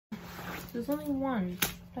There's only one.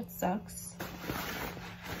 That sucks.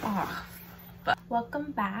 Ah. But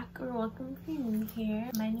welcome back, or welcome if you're new here.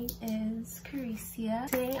 My name is KERRECIA.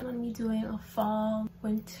 Today I'm going to be doing a fall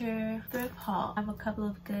winter thrift haul. I have a couple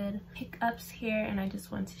of good pickups here and I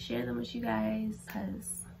just want to share them with you guys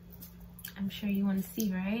because I'm sure you want to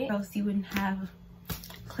see, right? Or else you wouldn't have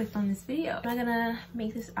clicked on this video. I'm not gonna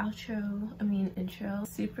make this intro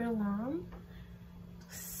super long.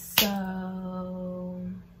 So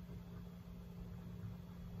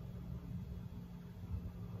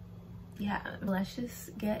yeah, let's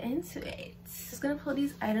just get into it. Just gonna pull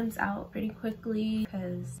these items out pretty quickly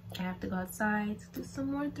because I have to go outside to do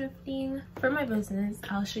some more thrifting for my business.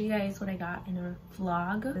 I'll show you guys what I got in a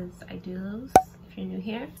vlog because I do those if you're new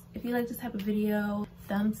here. If you like this type of video,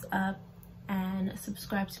 thumbs up and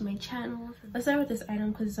subscribe to my channel. Let's start with this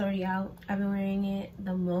item because it's already out. I've been wearing it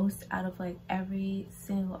the most out of like every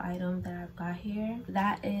single item that I've got here.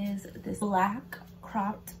 That is this black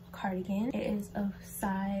cropped cardigan. It is a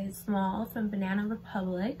size small from Banana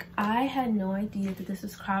Republic. I had no idea that this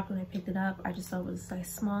was cropped when I picked it up. I just thought it was a size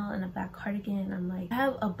small and a black cardigan. I'm like, I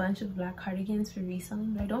have a bunch of black cardigans for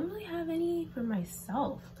reselling, but I don't really have any for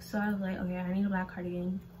myself. So I was like, okay, I need a black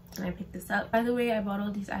cardigan. And I picked this up. By the way, I bought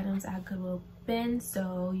all these items at Goodwill bin,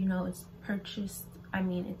 so you know it's purchased,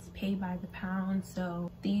 it's paid by the pound,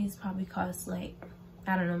 so these probably cost like,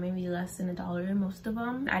 I don't know, maybe less than $1, most of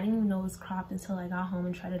them. I didn't even know it was cropped until I got home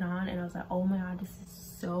and tried it on, and I was like, oh my god, this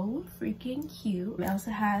is so freaking cute. It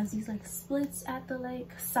also has these like splits at the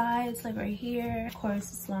like sides, like right here. Of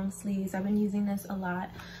course, it's long sleeves. I've been using this a lot,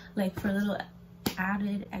 like for a little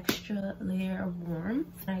added extra layer of warmth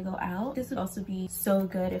when I go out. This would also be so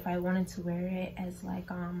good if I wanted to wear it as like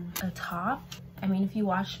a top. If you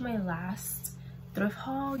watched my last thrift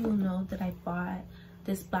haul, you'll know that I bought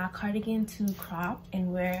this black cardigan to crop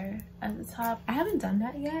and wear as a top. I haven't done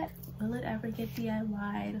that yet. Will it ever get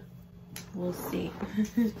DIY'd? We'll see.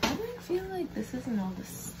 I don't feel like this isn't all the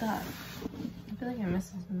stuff. I feel like I'm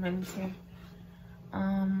missing some money here.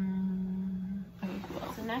 Okay,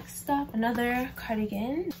 cool. So next up, another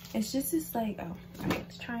cardigan. It's just this like,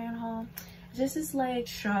 let's try on haul. It's just this like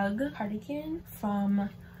shrug cardigan from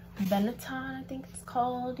Benetton, I think it's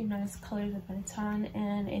called. You know, it's colors of Benetton,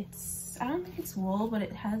 and it's, I don't think it's wool, but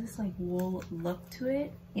it has this like wool look to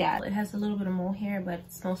it. Yeah, it has a little bit of mohair, but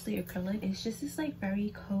it's mostly acrylic. It's just this like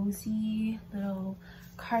very cozy little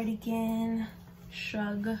cardigan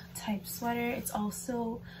shrug type sweater. It's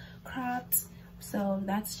also cropped, so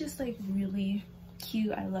that's just like really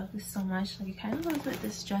cute. I love this so much. Like, it kind of goes with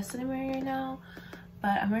this dress that I'm wearing right now,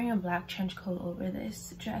 but I'm wearing a black trench coat over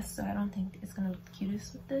this dress, so I don't think it's gonna look the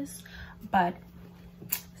cutest with this, but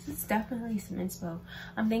this is definitely some inspo.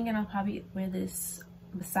 I'm thinking I'll probably wear this,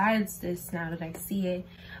 besides this, now that I see it,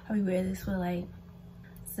 I'll probably wear this with like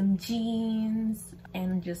some jeans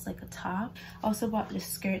and just like a top. I also bought this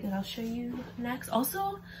skirt that I'll show you next.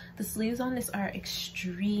 Also, the sleeves on this are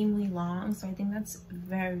extremely long, so I think that's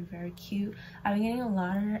very, very cute. I've been getting a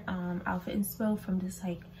lot of outfit inspo from this,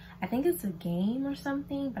 like, I think it's a game or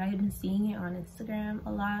something, but I've been seeing it on Instagram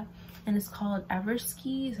a lot, and it's called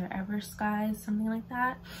Everskis or Everskies, something like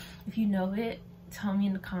that. If you know it, tell me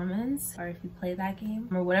in the comments, or if you play that game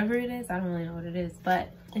or whatever it is. I don't really know what it is,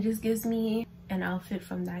 but it just gives me an outfit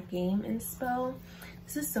from that game inspo.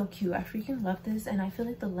 This is so cute. I freaking love this, and I feel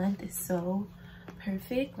like the length is so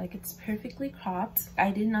perfect. Like, it's perfectly cropped.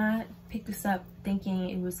 I did not pick this up thinking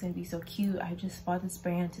it was gonna be so cute. I just bought this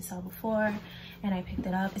brand to sell before and I picked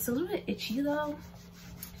it up. It's a little bit itchy though.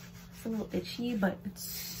 It's a little itchy, but it's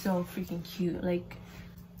so freaking cute. Like,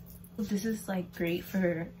 this is like great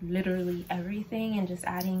for literally everything and just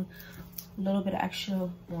adding a little bit of extra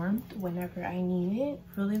warmth whenever I need it.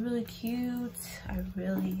 Really, really cute. I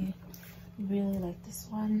really like this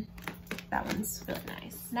one. That one's really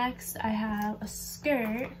nice. Next, I have a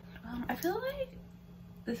skirt. I feel like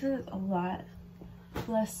this is a lot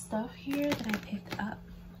less stuff here than I picked up.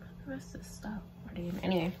 The rest of the stuff.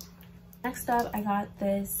 Anyway, next up, I got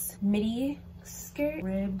this midi skirt,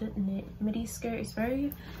 ribbed knit midi skirt. It's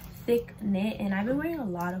very thick knit, and I've been wearing a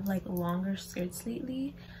lot of like longer skirts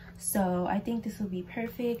lately, so I think this will be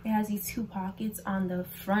perfect. It has these two pockets on the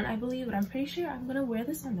front, I believe, but I'm pretty sure I'm gonna wear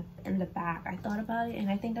this in the back. I thought about it, and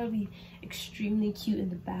I think that would be extremely cute in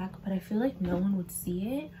the back, but I feel like no one would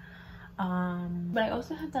see it. But I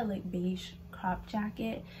also have that like beige crop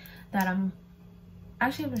jacket that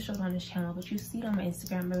actually haven't showed on this channel, but you see it on my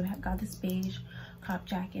Instagram. I got this beige crop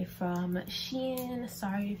jacket from Shein.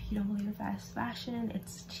 Sorry if you don't believe in fast fashion,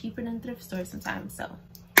 it's cheaper than thrift stores sometimes. So,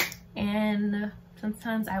 and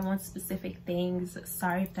sometimes I want specific things.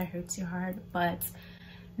 Sorry if that hurts your heart, but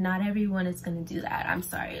not everyone is gonna do that. I'm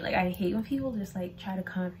sorry. Like, I hate when people just like try to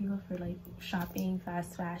come at people for like shopping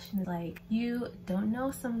fast fashion. Like, you don't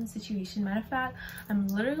know someone's situation. Matter of fact, I'm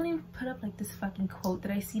literally put up like this fucking quote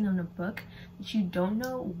that I seen on a book, that you don't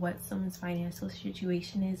know what someone's financial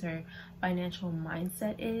situation is or financial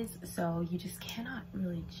mindset is, so you just cannot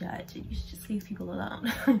really judge. You should just leave people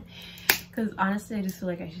alone. Because honestly, I just feel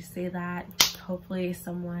like I should say that. Hopefully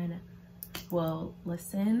someone will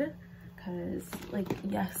listen, because like,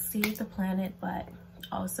 yes, save the planet, but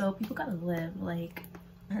also people gotta live, like,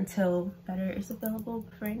 until better is available.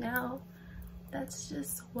 But right now, that's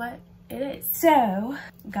just what it is. So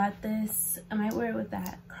got this, I might wear it with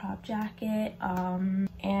that crop jacket, and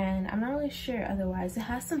I'm not really sure otherwise. It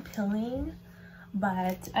has some pilling,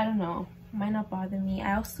 but I don't know, might not bother me.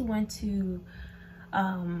 I also went to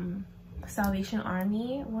Salvation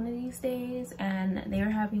Army one of these days, and they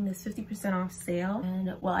were having this 50% off sale,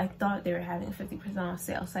 and well, I thought they were having a 50% off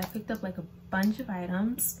sale, so I picked up like a bunch of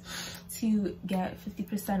items to get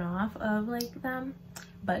 50% off of like them.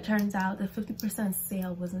 But it turns out the 50%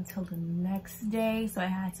 sale was until the next day, so I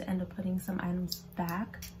had to end up putting some items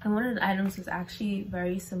back. And one of the items was actually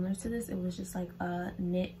very similar to this. It was just like a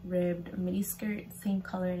knit ribbed mini skirt, same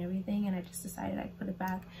color and everything, and I just decided I'd put it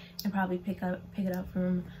back and probably pick it up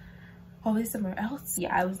from probably somewhere else.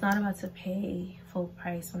 Yeah, I was not about to pay full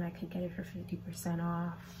price when I could get it for 50%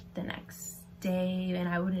 off the next day, and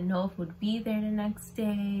I wouldn't know if it would be there the next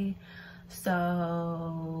day.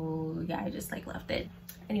 So yeah, I just like left it.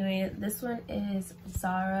 Anyway, this one is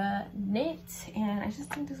Zara knit, and I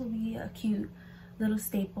just think this will be a cute little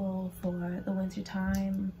staple for the winter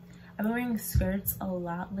time. I've been wearing skirts a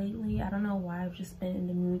lot lately. I don't know why, I've just been in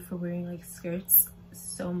the mood for wearing like skirts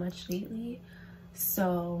so much lately.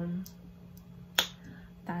 So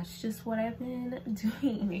that's just what I've been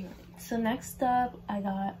doing. So next up, I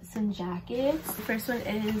got some jackets. The first one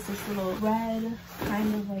is this little red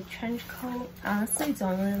kind of like trench coat. Honestly, I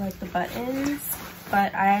don't really like the buttons,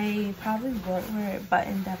 but I probably won't wear it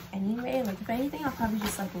buttoned up anyway. Like, if anything, I'll probably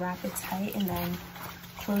just like wrap it tight and then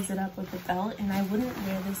close it up with the belt. And I wouldn't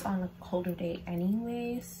wear this on a colder day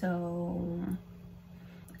anyway, so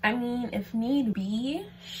I mean, if need be,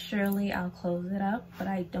 surely I'll close it up, but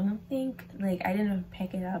I don't think, like, I didn't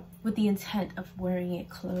pick it up with the intent of wearing it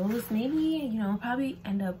closed. Maybe, you know, I'll probably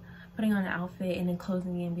end up putting on an outfit and then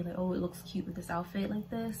closing it and be like, oh, it looks cute with this outfit like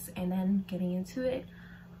this, and then getting into it.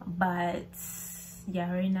 But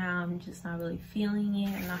yeah, right now I'm just not really feeling it.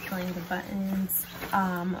 I'm not feeling the buttons.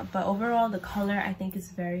 But overall, the color I think is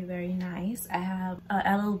very, very nice. I have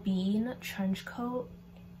a LL Bean trench coat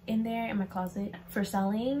in there in my closet for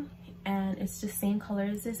selling, and it's just same color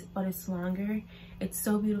as this, but it's longer. It's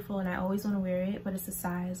so beautiful, and I always want to wear it, but it's a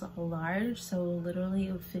size large, so literally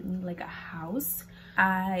it would fit me like a house.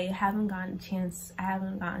 I haven't gotten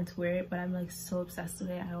to wear it, but I'm like so obsessed with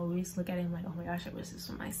it. I always look at it and I'm like, oh my gosh, I wish this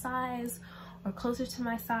was my size or closer to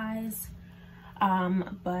my size,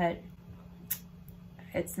 but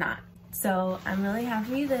it's not. So I'm really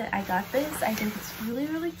happy that I got this. I think it's really,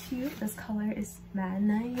 really cute. This color is mad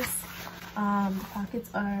nice. The pockets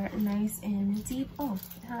are nice and deep. Oh,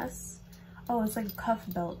 it has, oh, it's like a cuff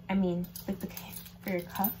belt. I mean, like the very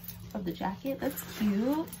cuff of the jacket. That's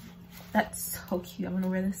cute. That's so cute. I'm gonna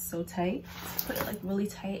wear this so tight. Put it like really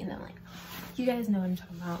tight, and then like, you guys know what I'm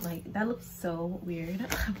talking about. Like, that looks so weird,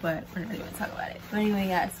 but we're not even gonna talk about it. But anyway,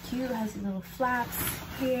 yeah, it's cute. It has these little flaps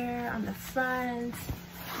here on the front.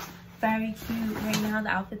 Very cute. Right now, the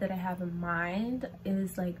outfit that I have in mind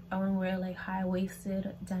is like, I want to wear like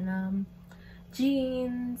high-waisted denim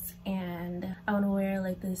jeans, and I want to wear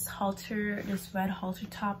like this red halter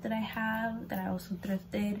top that I have that I also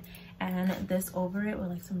thrifted, and this over it with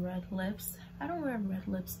like some red lips. I don't wear red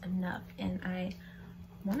lips enough, and I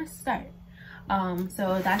want to start.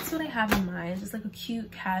 So that's what I have in mind. Just like a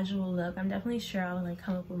cute casual look. I'm definitely sure I'll like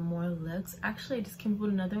come up with more looks. Actually, I just came up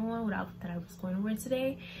with another one with outfit that I was going to wear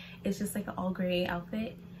today. It's just like an all gray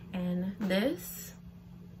outfit, and this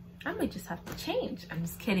I might just have to change. I'm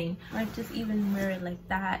just kidding. I might just even wear it like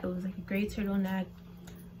that. It was like a gray turtleneck,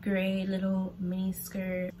 gray little mini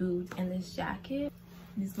skirt, boots, and this jacket.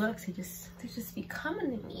 These looks they just be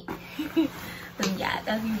coming to me. But yeah,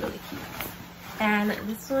 that'd be really cute. And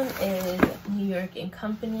this one is New York &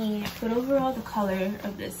 Company. But overall, the color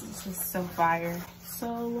of this is just so fire.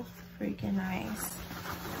 So freaking nice.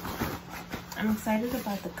 I'm excited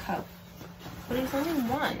about the cup. But there's only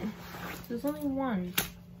one. There's only one.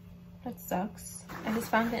 That sucks. I just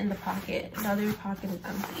found it in the pocket. The other pocket is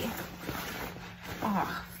empty.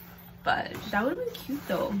 Ah, but that would have been cute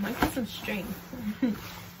though. Might get some strength.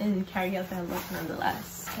 And carry out that look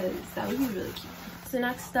nonetheless. Because that would be really cute. So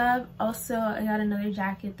next up, also I got another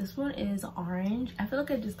jacket. This one is orange. I feel like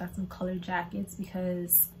I just got some colored jackets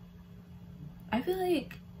because I feel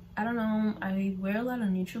like, I don't know, I wear a lot of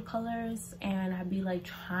neutral colors and I'd be like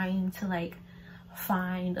trying to like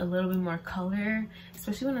find a little bit more color,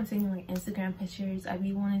 especially when I'm taking like Instagram pictures. I'd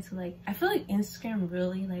be wanting to like, I feel like Instagram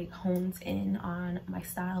really like hones in on my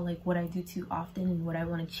style, like what I do too often and what I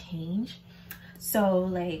want to change. So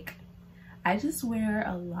like I just wear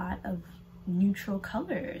a lot of neutral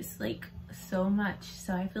colors, like so much.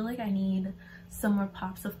 So I feel like I need some more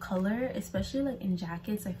pops of color, especially like in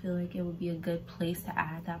jackets. I feel like it would be a good place to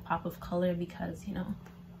add that pop of color because, you know,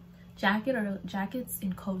 jackets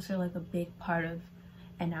and coats are like a big part of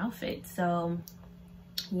an outfit. So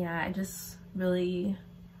yeah, I just really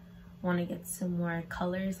want to get some more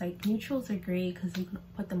colors. Like neutrals are great because you can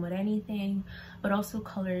put them with anything, but also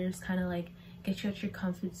colors kind of like get you out your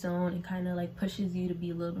comfort zone and kind of like pushes you to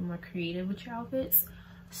be a little bit more creative with your outfits.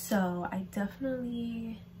 So I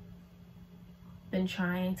definitely been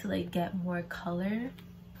trying to like get more color.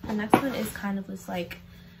 The next one is kind of this like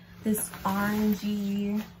this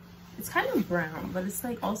orangey, it's kind of brown, but it's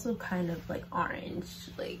like also kind of like orange,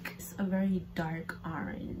 like it's a very dark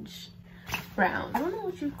orange brown. I don't know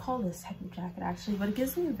what you'd call this type of jacket actually, but it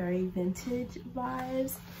gives me very vintage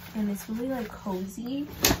vibes and it's really like cozy.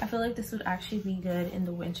 I feel like this would actually be good in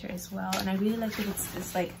the winter as well, and I really like that it's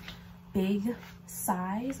this like big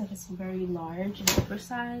size, like it's very large and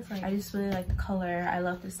oversized. Like I just really like the color. I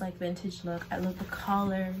love this like vintage look. I love the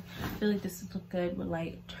collar. I feel like this would look good with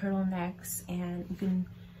like turtlenecks, and you can,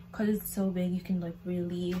 because it's so big, you can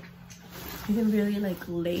really like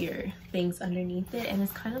layer things underneath it, and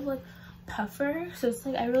it's kind of like puffer, so it's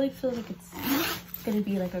like I really feel like it's gonna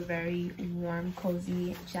be like a very warm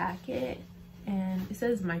cozy jacket. And it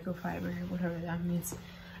says microfiber, whatever that means.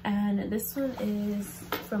 And this one is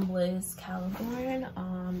from Liz Caliborn.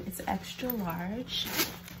 It's extra large,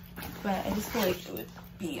 but I just feel like it would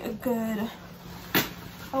be a good,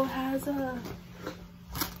 oh, it has a,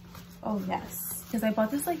 oh yes, because I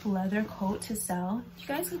bought this like leather coat to sell. You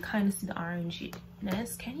guys can kind of see the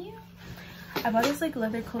orangeness, can you? I bought this like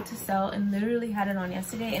leather coat to sell and literally had it on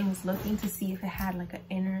yesterday and was looking to see if it had like an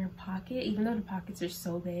inner pocket, even though the pockets are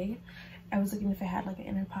so big. I was looking if it had like an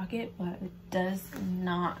inner pocket, but it does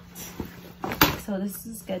not. So this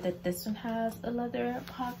is good that this one has a leather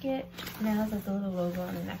pocket and it has like a little logo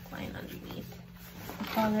on the neckline underneath. The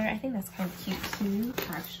collar, I think that's kind of cute too,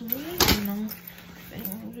 actually. I don't know if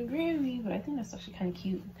anyone would agree with me, but I think that's actually kind of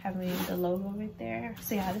cute having the logo right there.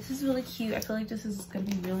 So yeah, this is really cute. I feel like this is gonna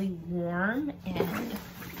be really warm and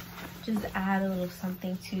just add a little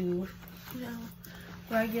something to, you know,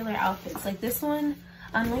 regular outfits. Like this one,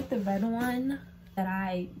 unlike the red one that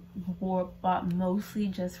I bought mostly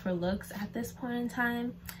just for looks at this point in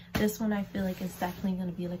time, this one I feel like is definitely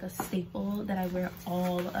going to be like a staple that I wear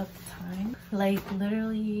all of the time. Like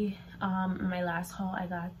literally, in my last haul, I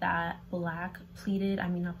got that black pleated,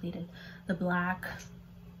 the black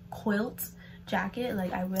quilt jacket.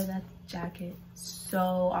 Like I wear that jacket so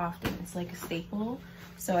often. It's like a staple.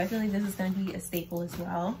 So I feel like this is going to be a staple as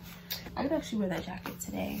well. I could actually wear that jacket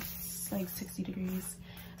today. It's like 60 degrees.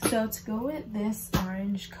 So to go with this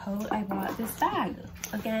orange coat, I bought this bag.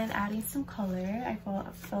 Again, adding some color. I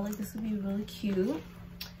felt like this would be really cute.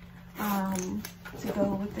 To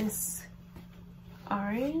go with this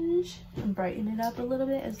orange and brighten it up a little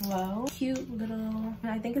bit as well. Cute little,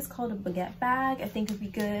 I think it's called a baguette bag. I think it'd be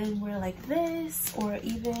good wear like this, or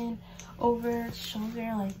even over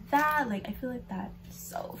shoulder like that. Like I feel like that's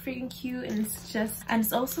so freaking cute, and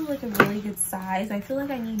it's also like a really good size. I feel like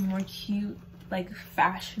I need more cute, like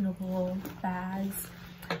fashionable bags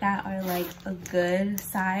that are like a good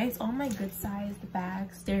size. All my good size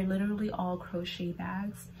bags, they're literally all crochet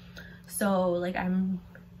bags. So like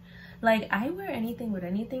I wear anything with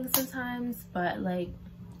anything sometimes, but like,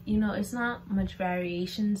 you know, it's not much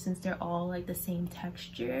variation since they're all like the same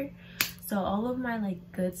texture. So all of my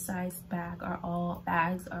like good size bags are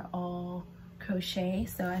all crochet.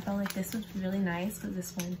 So I felt like this was really nice because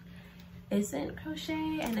this one isn't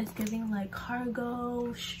crochet and it's giving like cargo,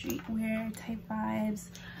 streetwear type vibes,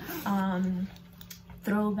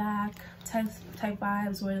 throwback type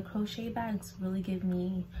vibes, where the crochet bags really give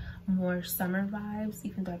me more summer vibes,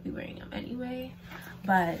 even though I'd be wearing them anyway.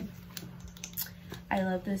 But I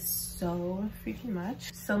love this so freaking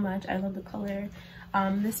much, so much. I love the color.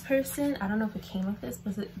 This person, I don't know if it came with this,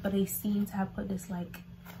 but they seem to have put this like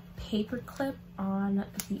paper clip on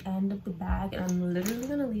the end of the bag, and I'm literally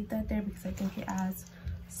gonna leave that there because I think it adds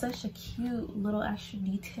such a cute little extra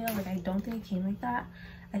detail. Like I don't think it came like that.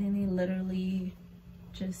 I think they literally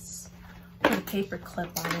just put a paper clip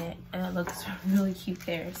on it, and it looks really cute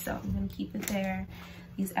there, so I'm gonna keep it there.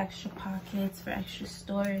 These extra pockets for extra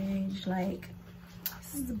storage. Like,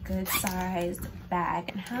 this is a good sized bag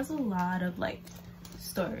and has a lot of like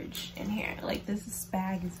storage in here. Like, this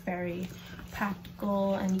bag is very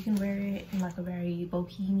practical, and you can wear it in like a very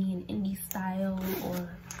bohemian indie style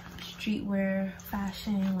or streetwear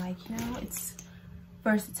fashion. Like, you know, it's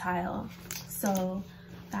versatile. So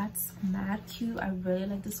that's mad cute. I really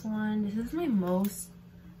like this one. This is my most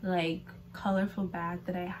like colorful bag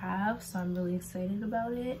that I have, so I'm really excited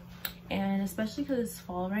about it. And especially because it's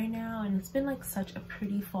fall right now, and it's been like such a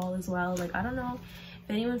pretty fall as well. Like, I don't know if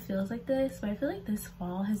anyone feels like this, but I feel like this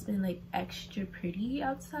fall has been like extra pretty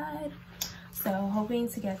outside. So hoping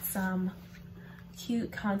to get some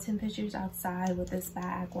cute content pictures outside with this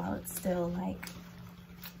bag while it's still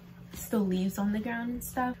leaves on the ground and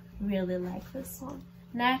stuff. Really like this one.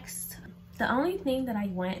 Next, the only thing that I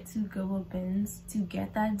went to Goodwill Bins to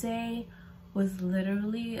get that day was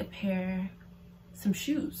literally some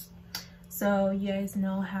shoes. So you guys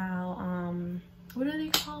know how what are they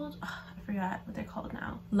called? Oh, I forgot what they're called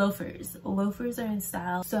now. Loafers are in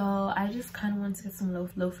style, so I just kind of wanted to get some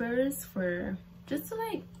loafers for just to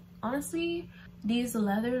like, honestly, these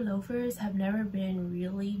leather loafers have never been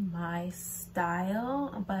really my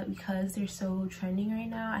style, but because they're so trending right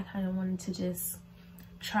now, I kind of wanted to just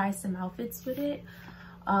try some outfits with it.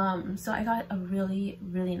 So I got a really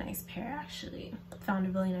nice pair. Actually found a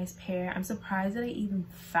really nice pair. I'm surprised that I even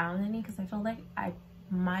found any, because I felt like I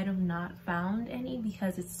might have not found any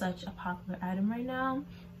because it's such a popular item right now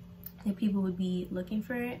that people would be looking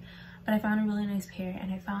for it. But I found a really nice pair,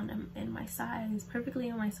 and I found them in my size, perfectly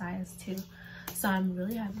in my size too. So I'm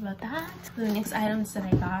really happy about that. The next items that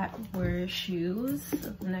I got were shoes.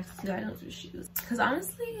 The next two items were shoes, because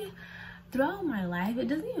honestly, throughout my life, it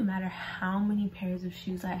doesn't even matter how many pairs of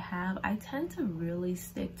shoes I have, I tend to really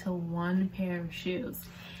stick to one pair of shoes.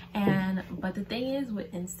 But the thing is,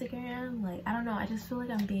 with Instagram, like, I don't know, I just feel like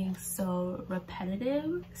I'm being so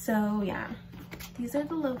repetitive. So yeah, these are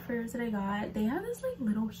the loafers that I got. They have this like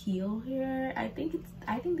little heel here. I think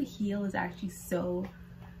the heel is actually so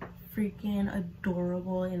freaking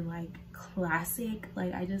adorable and like classic.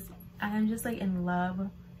 Like, I'm just like in love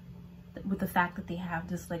with the fact that they have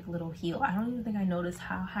this like little heel. I don't even think I noticed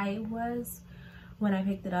how high it was when I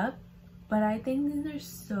picked it up, but I think these are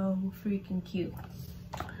so freaking cute.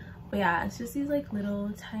 But yeah, it's just these like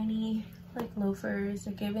little tiny like loafers.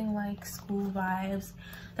 They're giving like school vibes.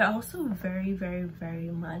 They're also very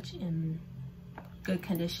much in good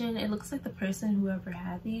condition. It looks like the person, whoever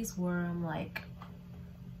had these, wore them like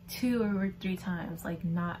 2 or 3 times, like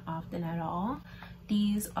not often at all.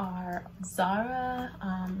 These are Zara.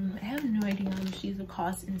 I have no idea how much these would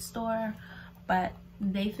cost in store, but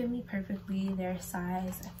they fit me perfectly. They're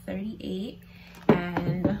size 38,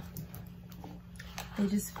 and they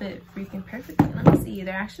just fit freaking perfectly. Let me see.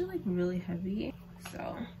 They're actually like really heavy,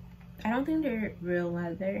 so I don't think they're real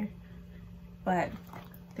leather, but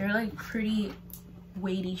they're like pretty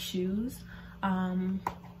weighty shoes. And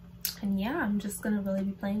yeah, I'm just gonna really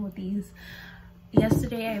be playing with these.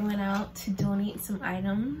 Yesterday I went out to donate some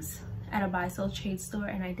items at a buy sell trade store,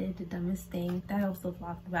 and I did the dumbest thing that I also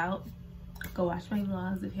vlogged about. Go watch my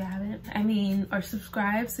vlogs if you haven't. I mean, or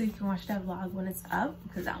subscribe so you can watch that vlog when it's up,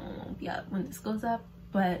 because that one won't be up when this goes up.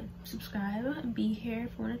 But subscribe and be here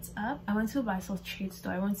for when it's up. I went to a buy sell trade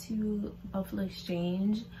store. I went to Buffalo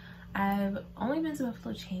Exchange. I've only been to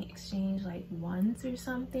Buffalo Exchange like once or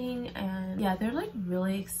something, and yeah, they're like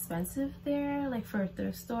really expensive there. Like, for a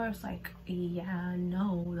thrift store, it's like, yeah,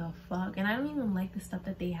 no, the fuck. And I don't even like the stuff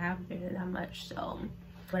that they have there that much. So,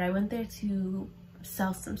 but I went there to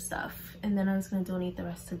sell some stuff, and then I was gonna donate the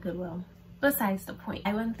rest to Goodwill. Besides the point,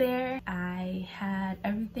 I went there, I had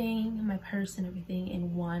everything, my purse and everything,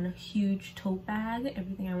 in one huge tote bag.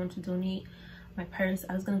 Everything I wanted to donate, my purse.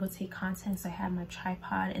 I was gonna go take content, so I had my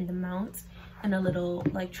tripod and the mount and a little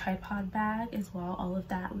like tripod bag as well. All of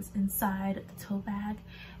that was inside the tote bag.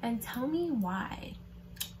 And tell me why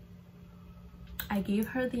I gave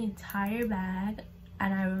her the entire bag,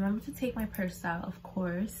 and I remembered to take my purse out, of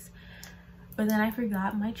course, but then I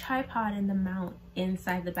forgot my tripod and the mount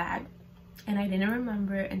inside the bag. And I didn't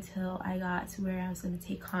remember until I got to where I was going to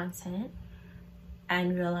take content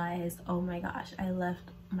and realized, oh my gosh, I left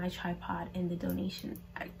my tripod in the donation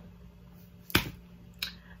bag.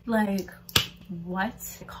 Like, what?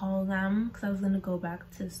 Call them, because I was going to go back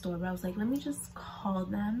to the store, but I was like, let me just call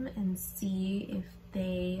them and see if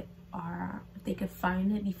they could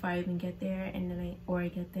find it before I even get there. And then I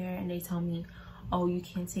get there and they tell me, oh, you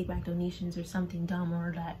can't take back donations or something dumb,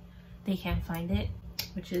 or that they can't find it,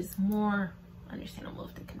 which is more understandable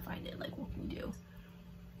if they can find it. Like, what can we do?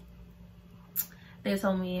 They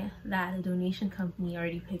told me that the donation company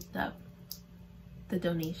already picked up the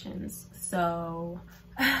donations. So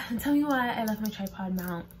tell me why I left my tripod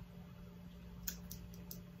mount.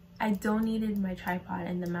 I donated my tripod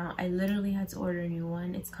and the mount. I literally had to order a new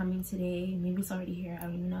one. It's coming today. Maybe it's already here. I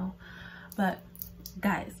don't even know. But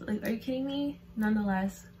guys, like, are you kidding me?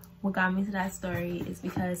 Nonetheless, what got me to that story is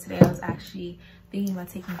because today I was actually thinking about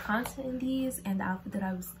taking content in these, and the outfit that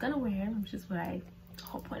I was gonna wear, which is what the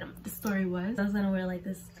whole point of the story was, I was gonna wear like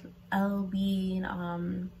this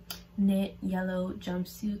LB knit yellow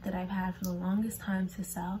jumpsuit that I've had for the longest time to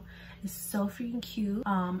sell. It's so freaking cute,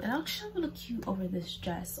 and I'll actually look cute over this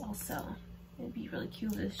dress also. It'd be really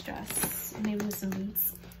cute with this dress, maybe with some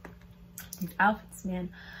boots. These outfits, man,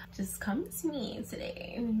 just come to me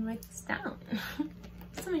today and write this down.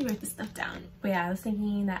 Somebody write this stuff down. But yeah, I was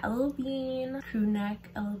thinking that LL Bean crew neck,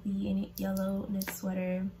 LL Bean yellow knit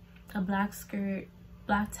sweater, a black skirt,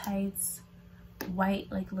 black tights,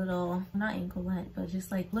 white like little, not ankle length, but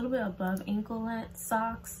just like a little bit above ankle length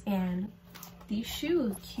socks, and these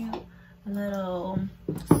shoes. Cute little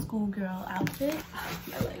schoolgirl outfit.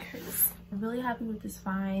 I like hers. I'm really happy with this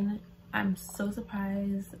find. I'm so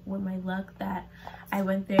surprised with my luck that I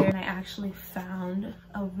went there and I actually found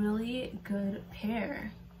a really good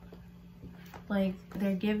pair. Like,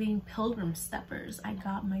 they're giving pilgrim steppers. I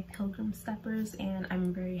got my pilgrim steppers and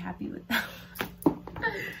I'm very happy with them.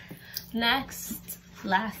 Next,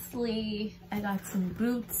 lastly, I got some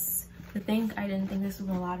boots. I didn't think this was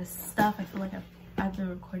a lot of stuff. I feel like I've been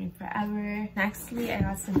recording forever. Nextly, I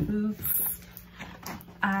got some boots.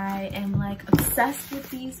 I am like obsessed with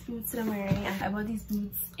these boots that I'm wearing. I bought these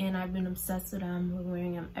boots and I've been obsessed with them. We're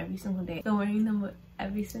wearing them every single day. So wearing them with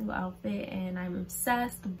every single outfit and I'm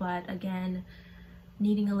obsessed, but again,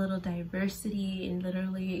 needing a little diversity, and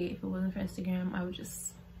literally if it wasn't for Instagram, I would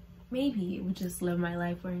just, maybe would just live my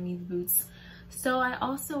life wearing these boots. So I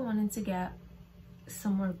also wanted to get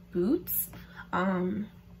some more boots.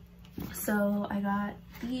 So I got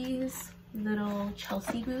these little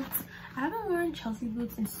Chelsea boots. I haven't worn Chelsea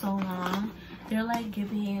boots in so long. They're like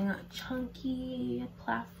giving chunky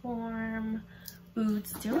platform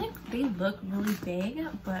boots. They're like, they look really big,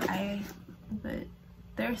 but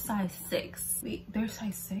they're size 6. Wait, they're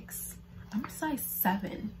size 6? I'm a size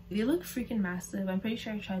 7. They look freaking massive. I'm pretty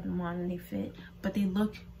sure I tried them on and they fit, but they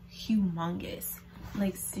look humongous.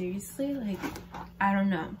 Like, seriously, like, I don't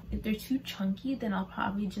know. If they're too chunky, then I'll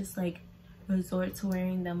probably just like resort to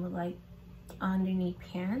wearing them with like underneath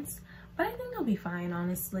pants. But I think they'll be fine,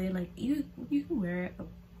 honestly. Like, you can wear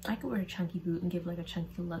I could wear a chunky boot and give like a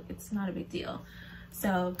chunky look. It's not a big deal.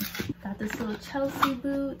 So got this little Chelsea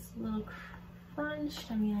boots, a little crunched.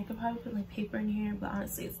 I mean, I could probably put like paper in here, but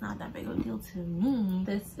honestly it's not that big of a deal to me.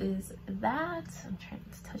 This is that. I'm trying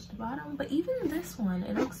to touch the bottom, but even this one,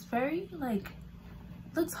 it looks very like,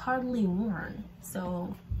 looks hardly worn,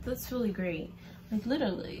 so that's really great. Like,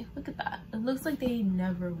 literally, look at that. It looks like they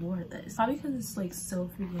never wore this. Probably because it's like so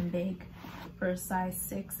freaking big for a size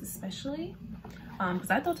 6 especially.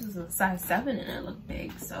 Because I thought this was a size 7 and it looked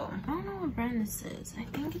big. So I don't know what brand this is. I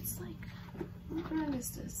think it's like, what brand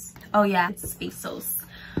is this? Oh yeah, it's ASOS.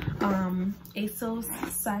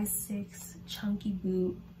 ASOS size 6 chunky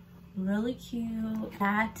boot. Really cute.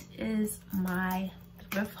 That is my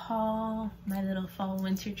thrift haul, my little fall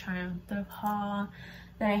winter try on thrift haul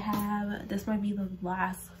that I have. This might be the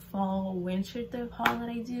last fall winter thrift haul that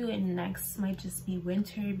I do, and next might just be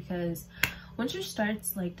winter because winter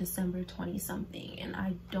starts like December 20 something, and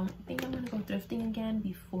I don't think I'm gonna go thrifting again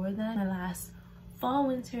before then. My last fall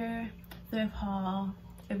winter thrift haul,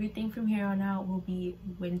 everything from here on out will be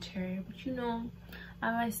winter, but you know,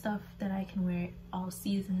 I buy stuff that I can wear all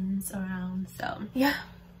seasons around. So yeah,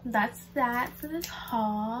 that's that for this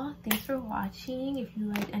haul. Thanks for watching. If you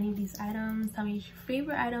liked any of these items, tell me what your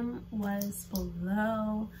favorite item was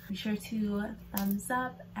below. Be sure to thumbs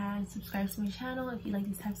up and subscribe to my channel if you like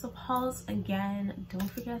these types of hauls. Again, don't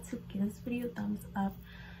forget to give this video a thumbs up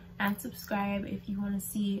and subscribe if you want to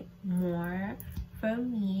see more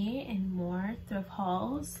from me and more thrift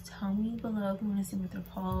hauls. Tell me below if you want to see more thrift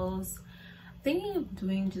hauls. I'm thinking of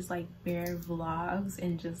doing just like bare vlogs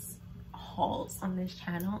and just hauls on this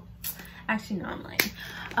channel. Actually, no, I'm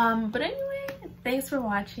lying. But anyway, thanks for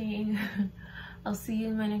watching. I'll see you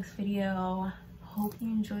in my next video. Hope you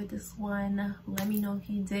enjoyed this one. Let me know if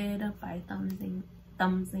you did by thumbsing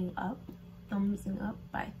up,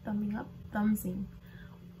 by thumbing up, thumbsing.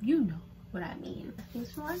 You know what I mean.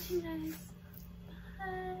 Thanks for watching, guys.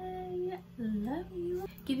 Bye. Love you.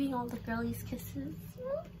 Giving all the girlies kisses.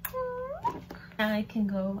 Now I can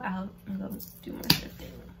go out and go do more thrifting.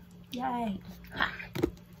 Yay. Ha.